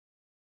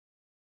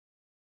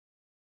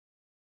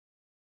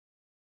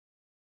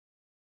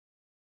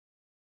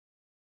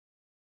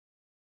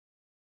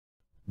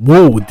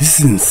Whoa, this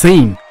is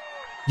insane.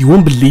 You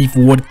won't believe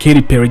what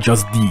Katy Perry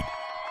just did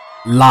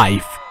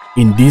live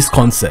in this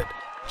concert.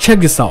 Check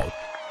this out.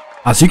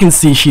 As you can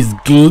see, she's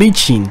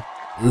glitching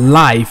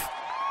live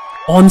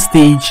on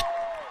stage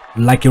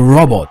like a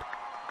robot,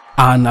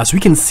 and as we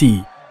can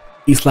see,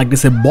 it's like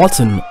there's a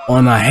button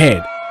on her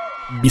head,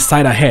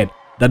 beside her head,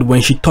 that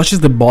when she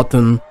touches the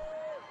button,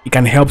 it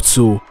can help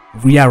to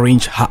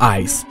rearrange her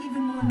eyes.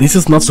 This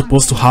is not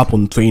supposed to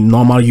happen to a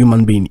normal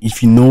human being,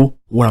 if you know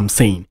what I'm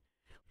saying.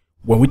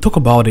 When we talk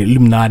about the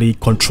Illuminati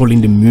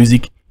controlling the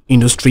music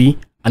industry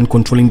and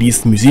controlling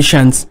these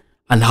musicians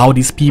and how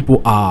these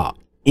people are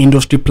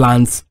industry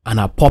plants and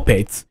are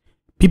puppets,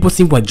 people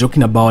think we're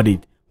joking about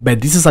it,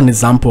 but this is an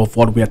example of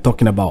what we are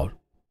talking about.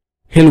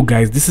 Hello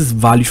guys, this is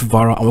Value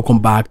Fuvara and welcome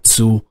back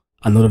to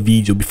another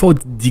video. Before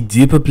we dig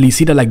deeper, please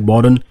hit that like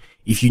button.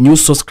 If you're new,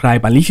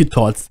 subscribe and leave your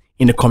thoughts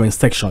in the comment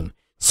section.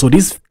 So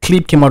this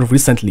clip came out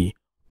recently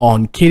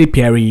on Katy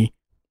Perry.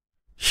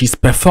 She's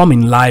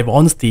performing live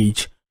on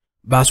stage,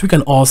 but as we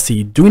can all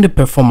see, during the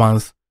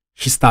performance,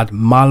 she started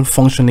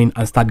malfunctioning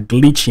and started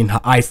glitching. Her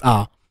eyes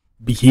are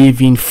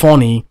behaving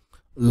funny.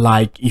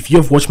 Like if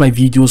you've watched my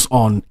videos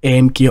on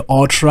MK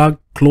Ultra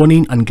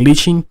cloning and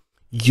glitching,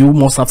 you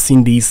must have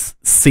seen this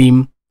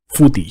same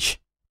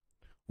footage.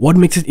 What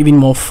makes it even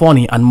more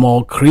funny and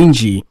more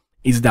cringy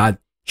is that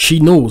she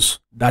knows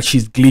that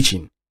she's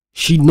glitching.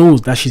 She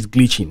knows that she's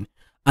glitching,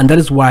 and that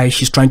is why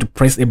she's trying to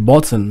press a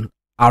button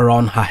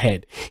around her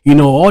head. You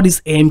know, all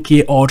this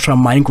MK Ultra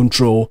mind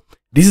control,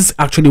 this is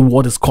actually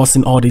what is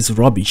causing all this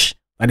rubbish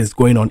that is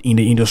going on in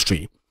the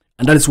industry.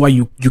 And that is why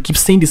you keep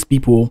seeing these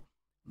people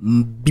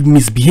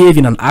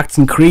misbehaving and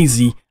acting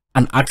crazy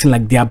and acting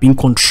like they are being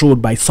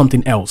controlled by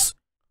something else.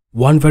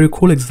 One very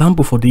cool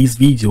example for this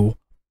video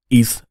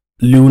is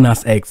Lil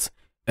Nas X.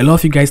 A lot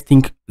of you guys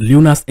think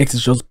Lil Nas X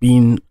is just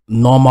being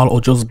normal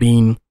or just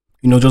being,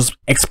 you know, just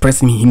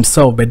expressing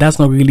himself, but that's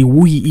not really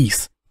who he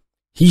is.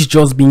 He's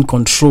just being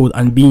controlled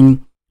and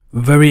being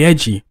very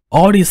edgy.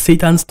 All this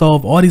Satan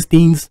stuff, all these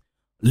things,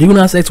 Lil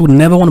Nas X would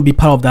never want to be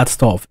part of that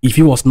stuff if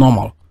he was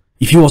normal,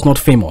 if he was not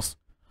famous.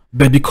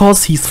 But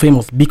because he's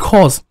famous,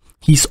 because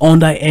he's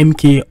under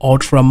MK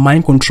Ultra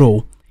mind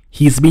control,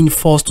 he's being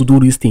forced to do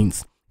these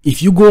things.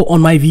 If you go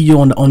on my video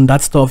on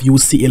that stuff, you will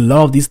see a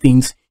lot of these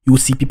things. You will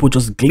see people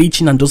just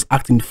glitching and just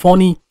acting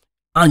funny,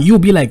 and you'll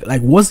be like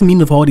what's the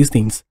meaning of all these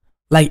things?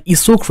 Like,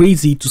 it's so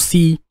crazy to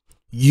see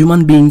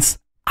human beings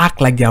act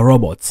like they are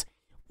robots.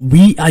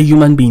 We are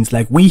human beings.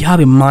 Like, we have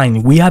a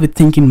mind, we have a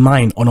thinking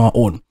mind on our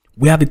own.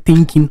 We have a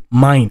thinking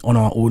mind on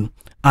our own,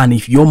 and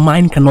if your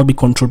mind cannot be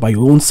controlled by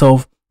your own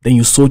self, then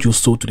you sold your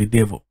soul to the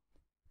devil.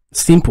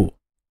 Simple.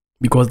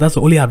 Because that's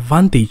the only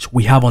advantage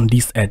we have on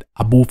this earth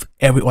above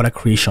every other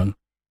creation.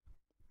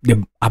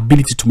 The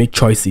ability to make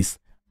choices,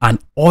 and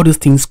all these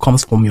things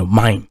comes from your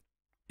mind.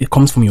 It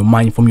comes from your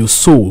mind, from your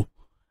soul.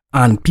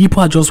 And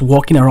people are just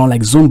walking around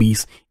like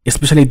zombies,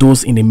 especially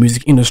those in the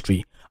music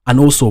industry. And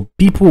also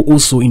people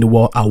also in the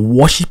world are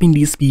worshiping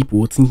these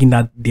people, thinking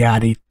that they are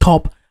the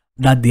top,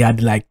 that they're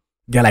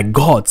like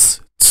gods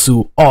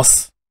to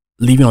us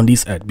living on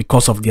this earth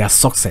because of their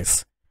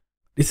success.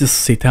 This is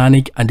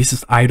satanic and this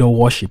is idol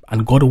worship,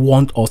 and God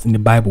warned us in the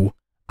Bible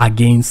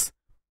against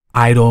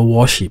idol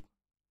worship.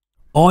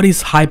 All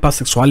this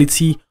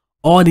hypersexuality,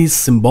 all this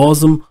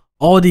symbolism,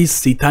 all this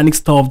satanic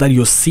stuff that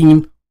you're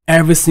seeing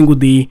every single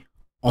day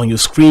on your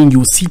screen,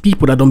 you see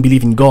people that don't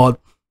believe in God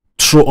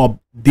throw up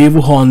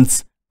devil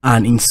horns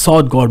and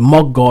insult God,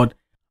 mock God,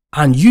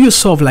 and you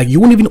yourself, like, you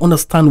won't even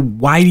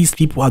understand why these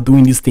people are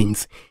doing these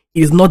things.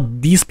 It is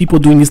not these people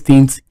doing these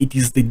things, it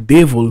is the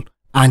devil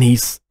and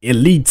his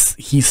elites,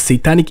 his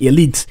satanic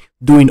elites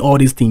doing all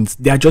these things.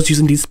 They are just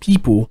using these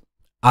people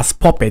as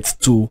puppets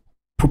to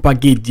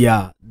propagate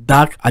their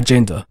dark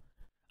agenda.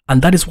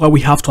 And that is why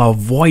we have to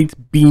avoid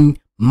being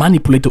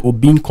manipulated or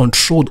being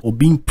controlled or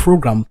being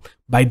programmed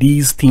by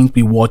these things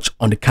we watch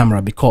on the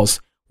camera,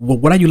 because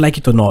whether you like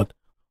it or not,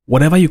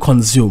 whatever you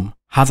consume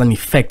has an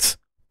effect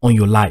on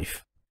your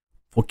life.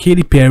 For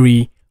Katy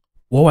Perry,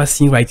 what we're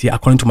seeing right here,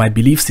 according to my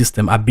belief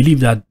system, I believe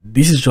that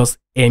this is just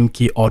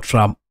MK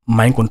Ultra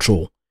mind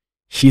control.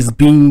 She's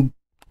being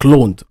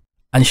cloned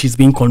and she's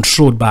being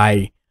controlled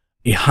by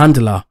a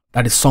handler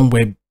that is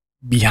somewhere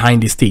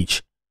behind the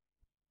stage.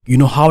 You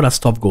know how that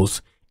stuff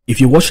goes. If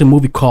you watch a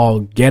movie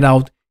called Get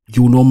Out,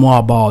 you know more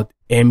about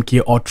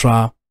MK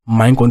Ultra,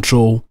 mind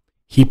control,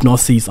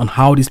 hypnosis, and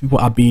how these people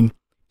are being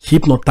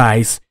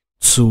hypnotized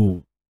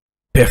to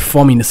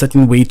perform in a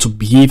certain way, to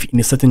behave in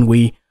a certain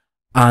way,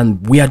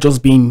 and we are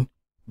just being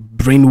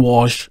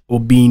brainwashed or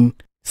being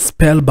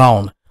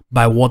spellbound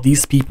by what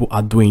these people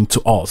are doing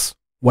to us,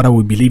 whether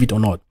we believe it or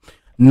not.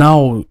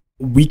 Now,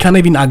 we can't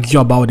even argue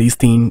about this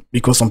thing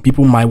because some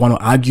people might want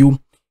to argue.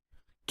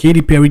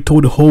 Katy Perry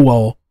told the whole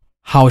world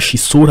how she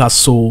sold her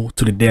soul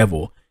to the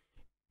devil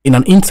in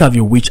an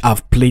interview which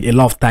I've played a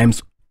lot of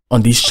times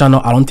on this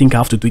channel. I don't think I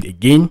have to do it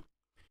again.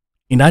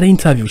 In that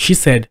interview, she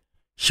said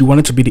she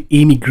wanted to be the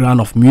Amy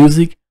Grant of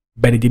music,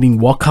 but it didn't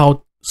work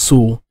out,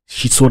 so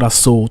she sold her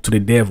soul to the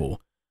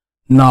devil.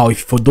 Now,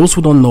 for those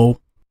who don't know,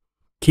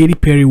 Katy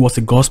Perry was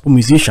a gospel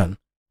musician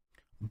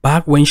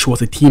back when she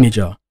was a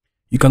teenager.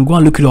 You can go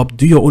and look it up,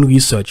 do your own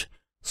research.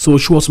 So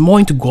she was more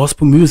into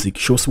gospel music.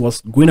 She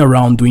was going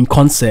around doing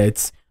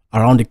concerts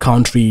around the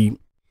country,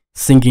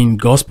 singing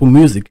gospel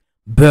music.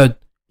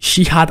 But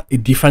she had a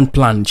different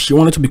plan. She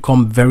wanted to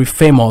become very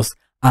famous,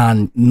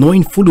 and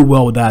knowing fully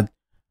well that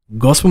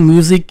gospel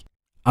music,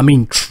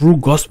 true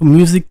gospel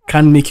music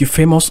can make you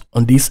famous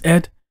on this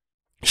earth,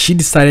 she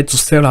decided to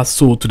sell her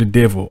soul to the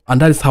devil,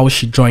 and that is how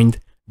she joined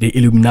the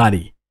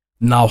Illuminati.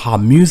 Now her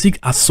music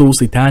are so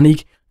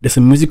satanic. There's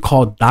a music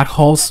called Dark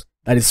Horse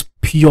that is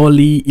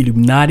purely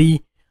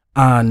Illuminati,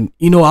 and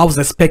I was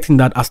expecting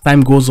that as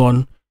time goes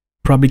on,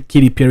 probably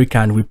Katy Perry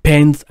can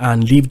repent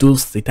and leave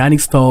those satanic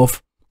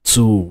stuff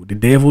to the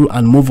devil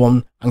and move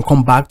on and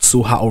come back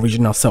to her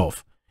original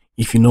self,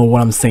 if you know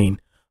what I'm saying.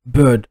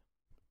 But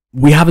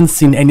we haven't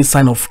seen any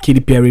sign of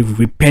Katy Perry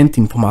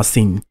repenting from her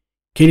sin.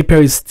 Katy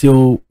Perry is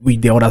still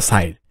with the other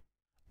side,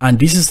 and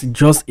this is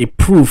just a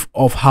proof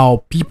of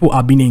how people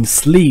are being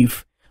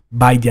enslaved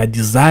by their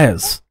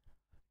desires.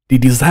 The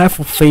desire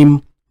for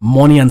fame,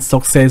 money, and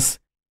success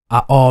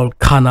are all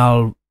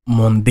carnal,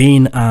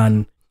 mundane,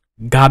 and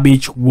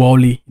garbage,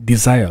 worldly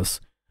desires.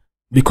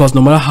 Because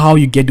no matter how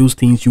you get those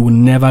things, you will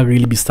never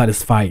really be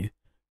satisfied.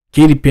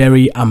 Katy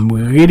Perry, I'm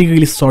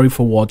really sorry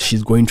for what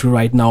she's going through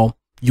right now.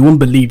 You won't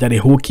believe that the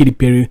whole Katy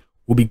Perry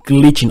will be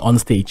glitching on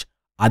stage.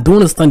 I don't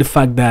understand the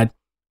fact that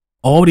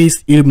all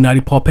these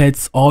Illuminati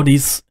puppets, all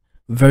these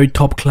very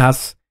top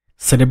class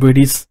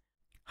celebrities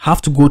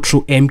have to go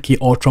through MK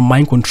Ultra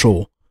mind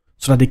control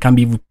so that they can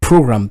be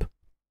reprogrammed,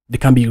 they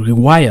can be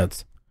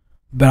rewired.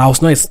 But I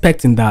was not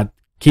expecting that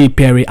Katy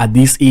Perry at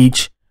this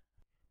age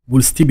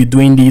will still be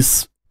doing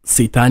this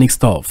satanic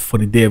stuff for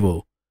the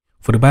devil.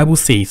 For the Bible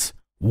says,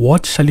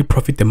 what shall it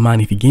profit a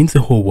man if he gains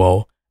the whole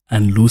world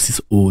and lose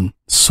his own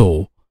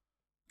soul?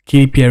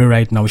 Katy Perry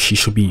right now, she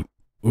should be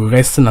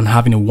resting and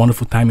having a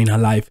wonderful time in her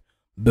life,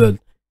 but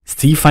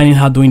still finding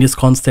her doing these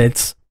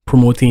concerts,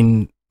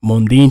 promoting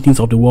mundane things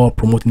of the world,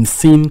 promoting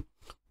sin,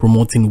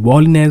 promoting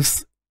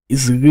worldliness,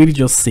 is really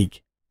just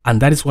sick. And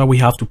that is why we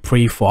have to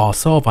pray for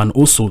ourselves. And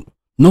also,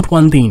 note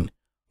one thing,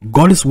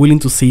 God is willing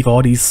to save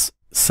all these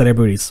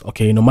celebrities,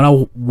 okay? No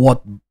matter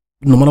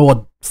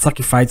what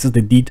sacrifices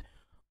they did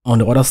on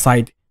the other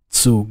side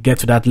to get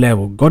to that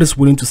level, God is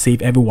willing to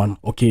save everyone,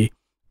 okay?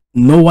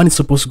 No one is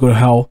supposed to go to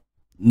hell.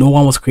 No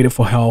one was created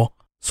for hell.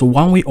 So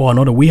one way or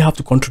another, we have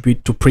to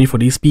contribute to pray for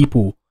these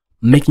people,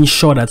 making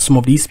sure that some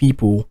of these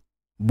people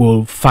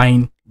will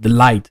find the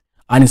light.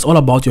 And it's all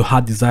about your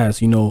heart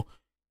desires.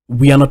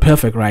 We are not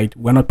perfect, right?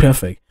 We're not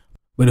perfect.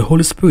 But the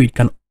Holy Spirit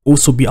can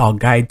also be our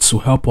guide to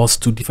help us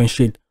to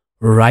differentiate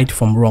right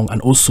from wrong,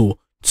 and also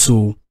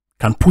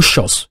can push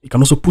us. It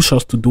can also push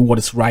us to do what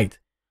is right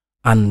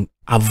and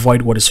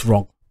avoid what is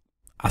wrong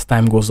as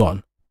time goes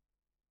on.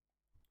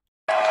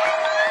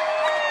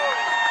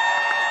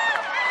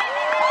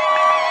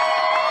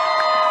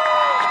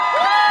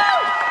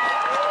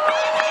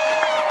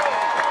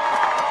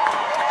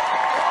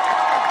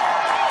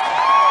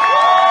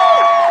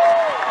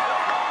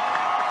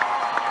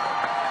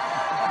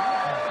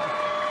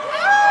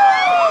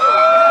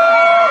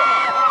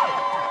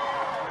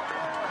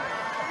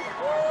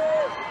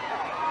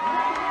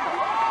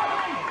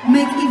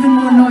 Make even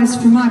more noise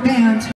for my band.